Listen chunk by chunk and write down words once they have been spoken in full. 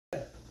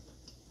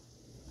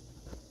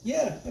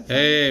Yeah.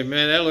 Hey,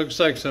 man, that looks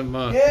like some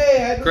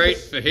Hey, great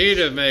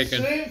fajita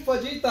making. Shrimp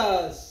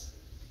fajitas.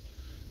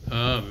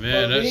 Oh,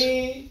 man, For that's...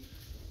 me,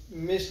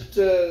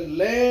 Mr.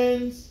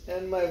 Lance,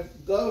 and my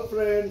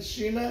girlfriend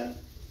Sheena.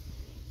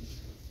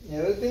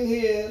 Everything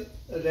here,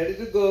 ready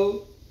to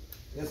go.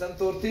 There's some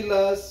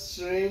tortillas,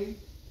 shrimp,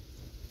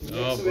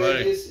 mixed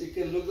veggies. You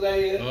can look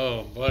right here.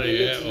 Oh, buddy,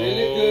 it yeah. looks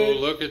really good.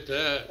 Look at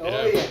that.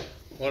 Oh, yeah.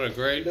 What a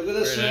great, Look at the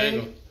great shrimp.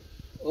 angle.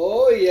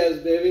 Oh, yes,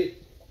 baby.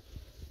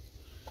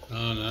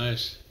 Oh,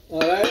 nice.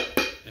 All right.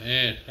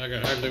 Man, I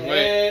can hardly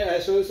wait. And I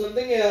show you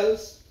something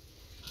else.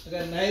 I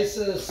got nice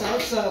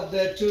salsa up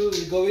there too.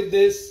 We go with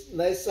this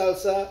nice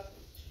salsa.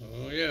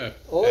 Oh, yeah.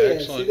 Oh,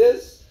 excellent. yeah. See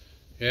this?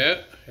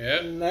 Yeah,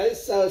 yeah.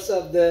 Nice salsa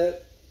up there.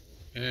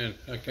 Man,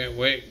 I can't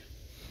wait.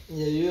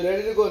 Yeah, you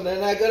ready to go?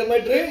 Then I got my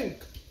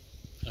drink.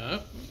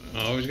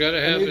 Always got to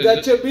have and it. You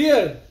got your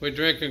beer. We're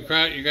drinking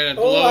crown. You got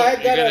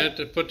to have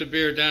to put the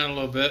beer down a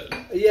little bit.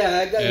 Yeah,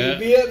 I got your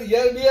beer.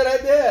 Your beer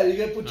right there.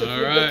 You can put your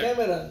foot in the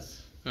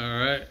cameras. All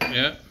right.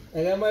 Yeah.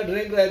 I got my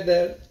drink right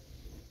there.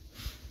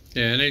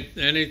 Yeah.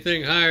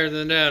 Anything higher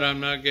than that, I'm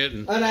not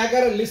getting. And I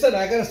gotta listen.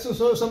 I gotta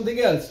show something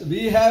else.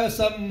 We have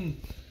some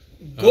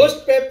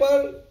ghost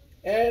pepper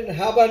and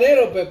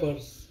habanero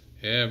peppers.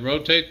 Yeah,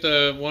 rotate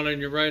the one in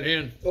your right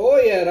hand. Oh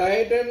yeah,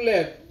 right and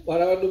left.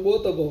 But I want to do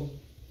both of them.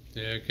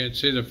 Yeah, I can't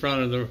see the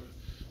front of the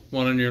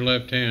one in your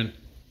left hand.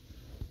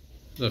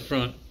 The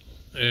front.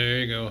 There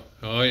you go.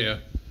 Oh yeah.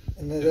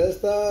 And there's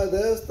the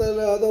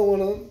other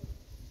one.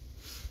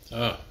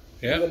 Oh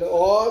yeah.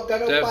 All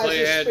kind of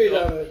spices speed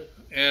on it.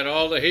 Add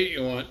all the heat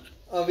you want.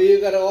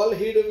 We got all the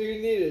heat we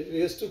needed.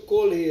 It's too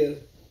cold here.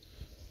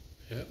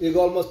 Yep. We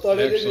got almost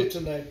 30 degrees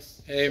tonight.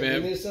 Hey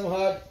man. We need some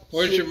hot.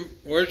 Where's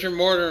your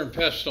mortar and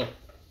pestle?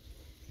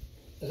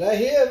 Right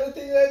here,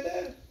 everything right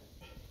there.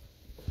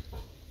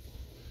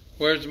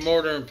 Where's the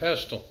mortar and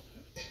pestle?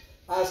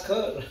 Ask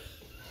her.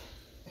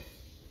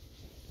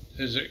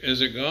 Is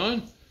it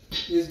gone?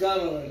 It's gone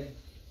already.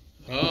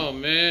 Oh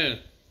man.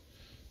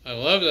 I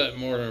love that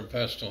mortar and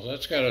pestle.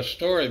 That's got a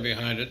story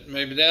behind it.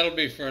 Maybe that'll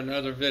be for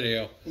another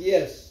video.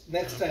 Yes,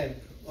 next time.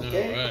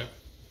 Okay? All right.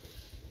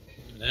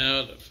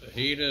 Now the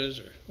fajitas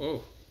are...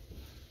 Oh.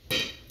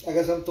 I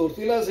got some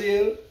tortillas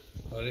here.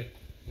 Buddy,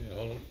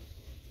 hold on.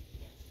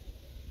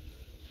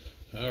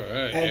 All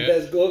right. And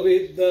let's go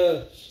with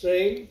the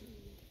string.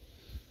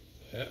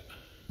 Yeah.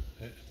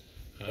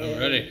 I'm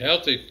ready.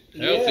 Healthy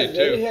yes, too.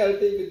 Very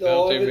healthy with the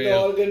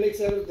organics,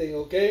 everything.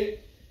 Okay.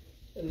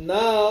 And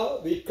now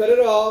we cut it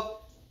off.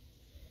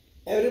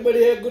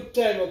 Everybody have a good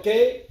time.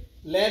 Okay.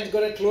 Lance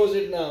gonna close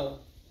it now.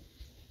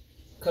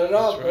 Cut it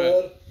off,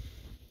 brother.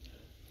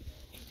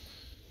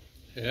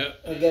 Yeah.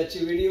 I got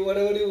you video,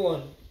 whatever you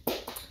want.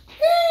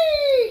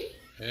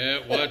 Yeah,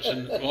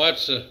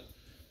 watch the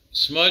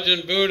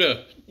Smudging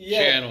Buddha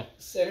channel.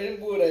 Smudging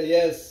Buddha,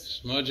 yes.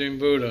 Smudging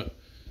Buddha.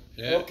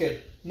 Yeah.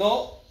 Okay. No.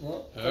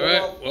 All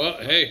right. Well,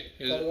 hey,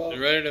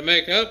 you ready to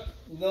make up?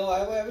 No, I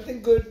have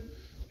everything good.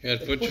 You have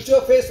to put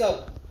your face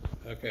up.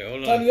 Okay,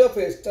 hold on. Turn your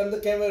face. Turn the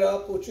camera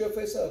up. Put your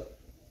face up.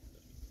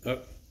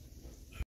 Up.